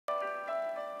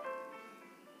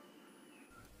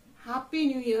Happy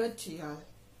New Year to you all.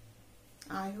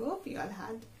 I hope you all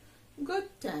had good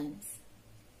times.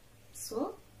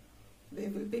 So, we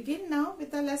will begin now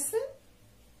with our lesson.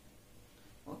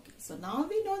 Okay, so now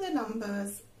we know the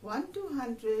numbers 1 to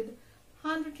 100,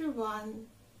 100 to 1,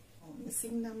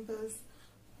 missing numbers.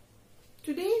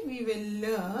 Today we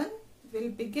will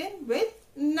begin with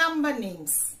number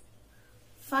names.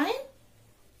 Fine?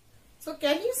 So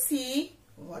can you see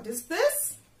what is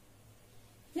this?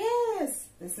 Yes,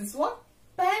 this is what?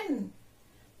 Pen.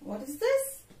 What is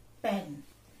this? Pen.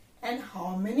 And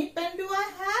how many pen do I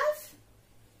have?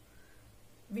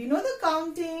 We know the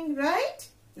counting, right?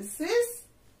 This is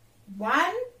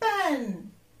 1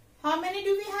 pen. How many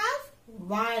do we have?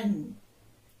 1.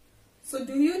 So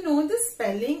do you know the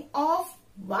spelling of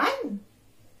 1?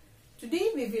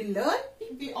 Today we will learn.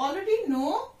 We already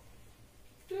know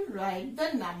to write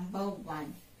the number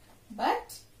 1.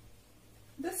 But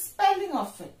the spelling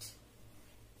of it.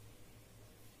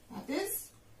 That is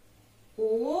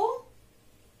O-N-E.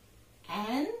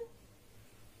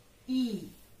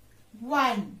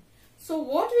 1. So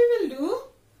what we will do,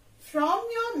 from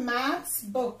your maths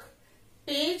book,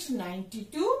 page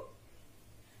 92,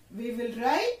 we will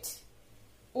write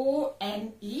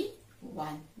O-N-E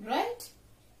 1, right?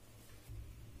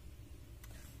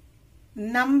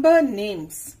 Number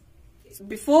names.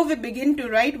 Before we begin to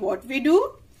write, what we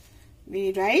do?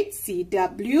 We write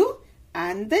CW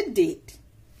and the date.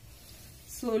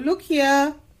 So look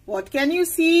here. What can you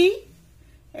see?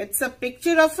 It's a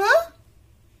picture of a...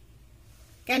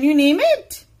 Can you name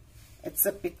it? It's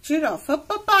a picture of a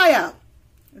papaya.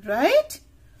 Right?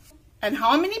 And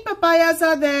how many papayas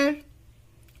are there?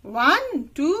 1,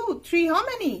 2, 3. How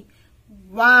many?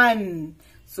 1.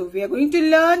 So we are going to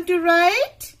learn to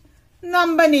write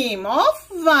number name of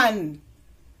 1.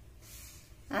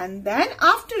 And then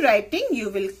after writing, you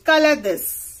will color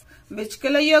this. Which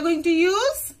color you are going to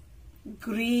use?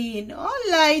 Green or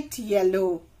light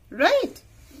yellow. Right?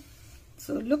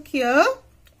 So look here.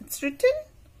 It's written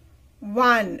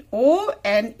 1.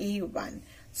 O-N-E 1.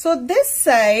 So this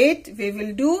side we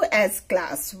will do as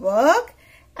classwork.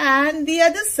 And the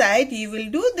other side you will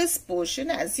do this portion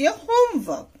as your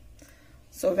homework.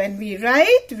 So when we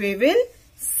write, we will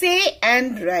say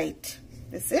and write.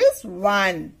 This is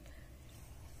 1.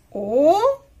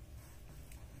 O-N-E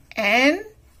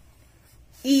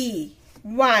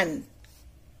 1.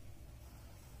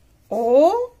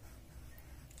 O-N-E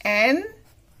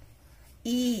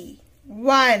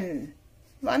 1.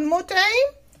 One more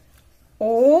time.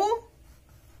 O-N-E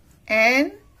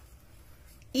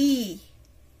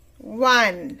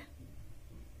 1.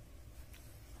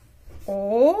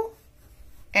 O-N-E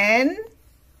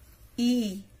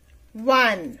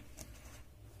 1.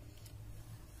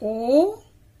 O-N-E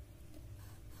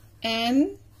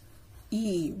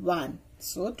 1.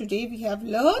 So today we have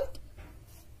learned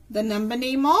the number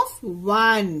name of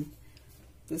 1.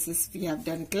 We have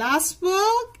done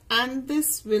classwork and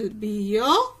this will be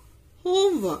your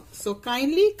homework. So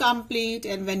kindly complete,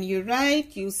 and when you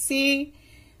write, you say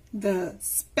the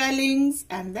spellings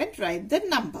and then write the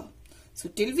number. So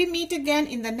till we meet again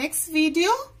in the next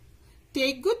video,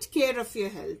 take good care of your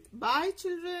health. Bye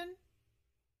children.